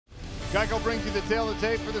Geico brings you the tail of the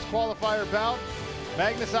tape for this qualifier bout.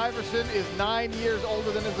 Magnus Iversen is 9 years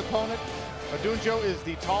older than his opponent. Odunjo is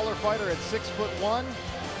the taller fighter at 6'1".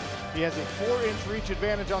 He has a 4-inch reach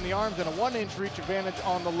advantage on the arms and a 1-inch reach advantage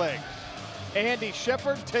on the legs. Andy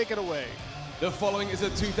Shepard, take it away. The following is a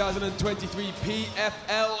 2023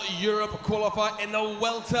 PFL Europe qualifier in the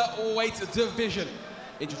welterweight division.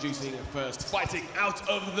 Introducing first, fighting out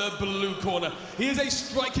of the blue corner. He is a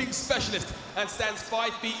striking specialist and stands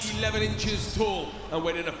 5 feet 11 inches tall and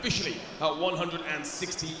weighing in officially at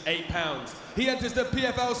 168 pounds. He enters the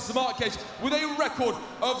PFL Smart Cage with a record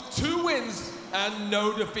of 2 wins and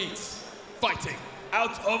no defeats. Fighting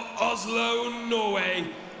out of Oslo, Norway,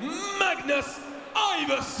 Magnus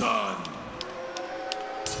Iversen.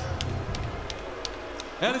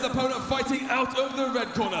 And his opponent fighting out of the red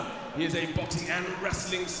corner. He is a boxing and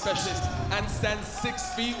wrestling specialist and stands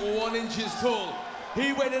 6 feet 1 inches tall.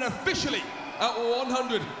 He weighed in officially at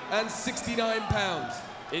 169 pounds.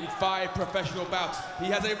 In 5 professional bouts, he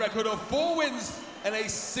has a record of 4 wins and a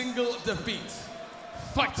single defeat.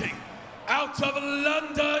 Fighting out of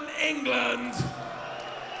London, England,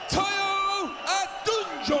 Tayo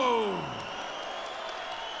Odunjo.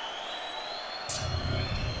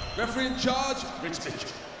 Referee in charge, Rich Mitchell.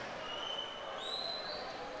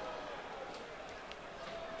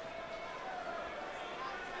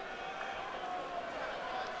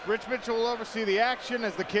 Rich Mitchell will oversee the action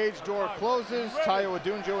as the cage door closes. Tayo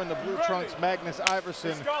Odunjo in the blue trunks, Magnus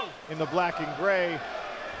Iversen in the black and gray.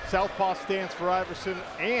 Southpaw stands for Iversen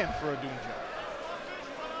and for Odunjo.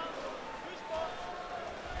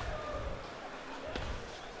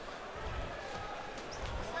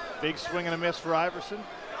 Big swing and a miss for Iversen.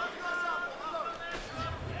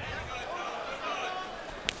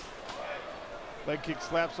 Leg kick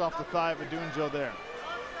slaps off the thigh of Odunjo there.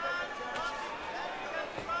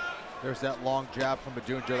 There's that long jab from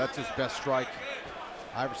Odunjo. That's his best strike.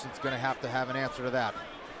 Iversen's going to have an answer to that.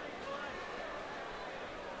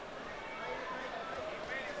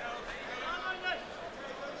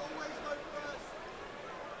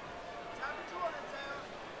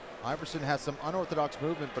 Iversen has some unorthodox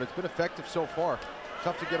movement, but it's been effective so far.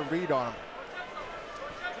 Tough to get a read on him.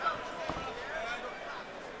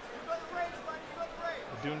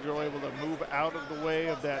 Odunjo able to move out of the way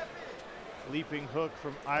of that leaping hook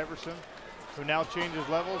from Iversen, who now changes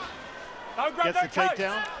levels. Gets the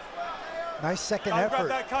takedown. Nice second effort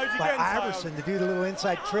by Iversen to do the little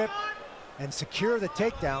inside trip and secure the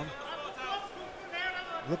takedown.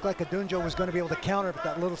 Looked like Odunjo was going to be able to counter, but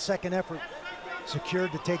that little second effort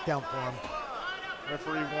secured the takedown for him.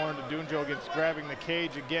 Referee warned Odunjo against grabbing the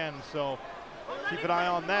cage again, so keep an eye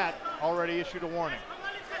on that. Already issued a warning.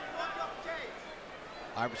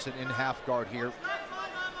 Iversen in half guard here,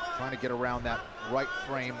 trying to get around that right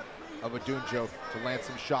frame of Odunjo to land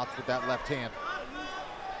some shots with that left hand.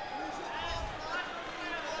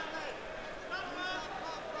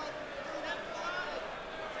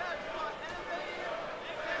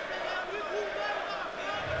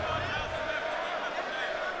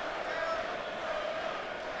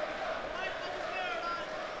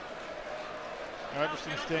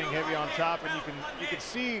 Iversen staying heavy on top, and you can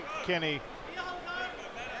see, Kenny,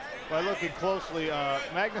 by looking closely,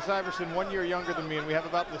 Magnus Iversen 1 year younger than me, and we have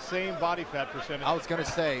about the same body fat percentage. I was going to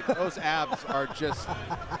say, those abs are just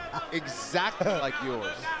exactly like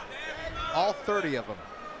yours. All 30 of them.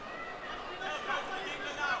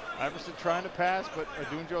 Iversen trying to pass, but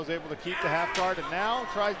Odunjo is able to keep the half guard, and now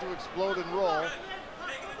tries to explode and roll.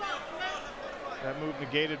 That move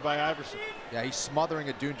negated by Iversen. Yeah, he's smothering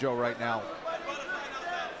Odunjo right now.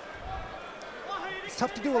 It's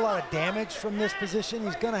tough to do a lot of damage from this position.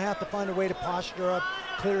 He's going to have to find a way to posture up,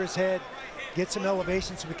 clear his head, get some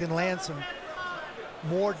elevation so we can land some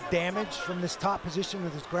more damage from this top position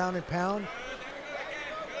with his ground and pound.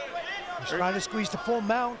 He's trying to squeeze the full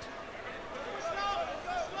mount.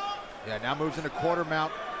 Yeah, now moves into quarter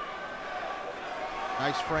mount.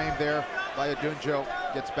 Nice frame there by Odunjo.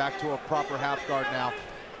 Gets back to a proper half guard now.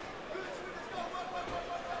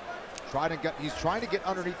 He's trying to get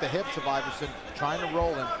underneath the hips of Iversen, trying to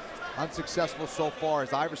roll him. Unsuccessful so far as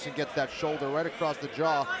Iversen gets that shoulder right across the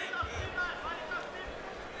jaw.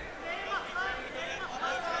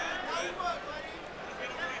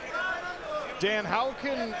 Dan, how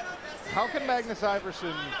can Magnus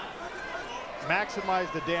Iversen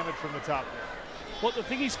maximize the damage from the top? Well, the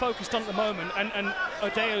thing he's focused on at the moment, and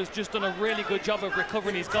Odeo's just done a really good job of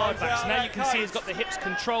recovering his guard back. So now you can see he's got the hips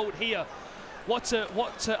controlled here. What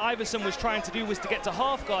Iversen was trying to do was to get to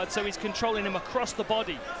half guard, so he's controlling him across the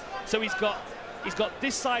body. So he's got He's got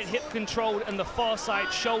this side hip controlled and the far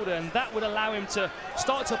side shoulder, and that would allow him to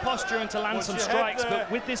start to posture and to land some strikes. But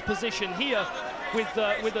with this position here, with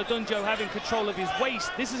Odunjo having control of his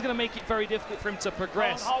waist, this is going to make it very difficult for him to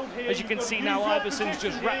progress. As you can see now, Iversen's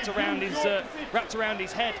just wrapped around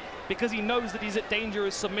his head, because he knows that he's at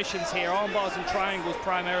dangerous submissions here, arm bars and triangles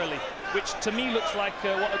primarily, which to me looks like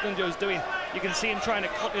what Odunjo is doing. You can see him trying to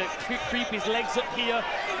creep his legs up here.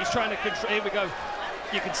 He's trying to control. Here we go.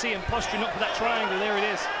 You can see him posturing up for that triangle. There it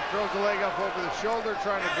is. Throws the leg up over the shoulder,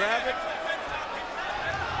 trying to grab it.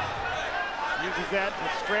 Uses that to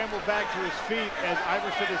scramble back to his feet as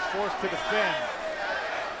Iversen is forced to defend.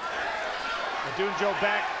 Odunjo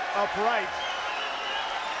back upright.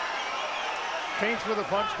 Feints with a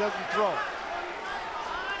punch, doesn't throw.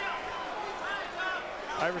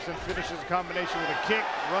 Iversen finishes the combination with a kick,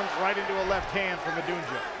 runs right into a left hand from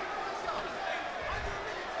Odunjo.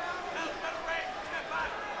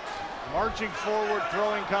 Marching forward,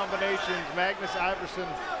 throwing combinations, Magnus Iversen.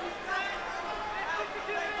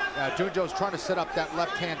 Odunjo's trying to set up that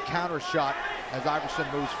left-hand counter shot as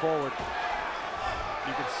Iversen moves forward.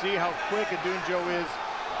 You can see how quick Odunjo is.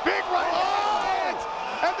 Big right hand!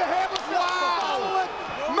 And the hand was wow!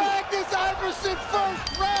 Magnus Iversen,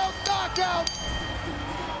 first round knockout!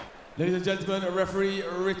 Ladies and gentlemen, referee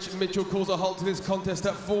Rich Mitchell calls a halt to this contest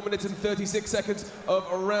at 4 minutes and 36 seconds of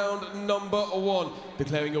round number 1,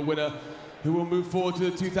 declaring a winner who will move forward to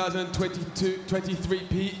the 2022-23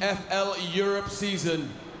 PFL Europe season,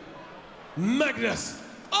 Magnus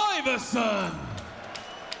Iversen.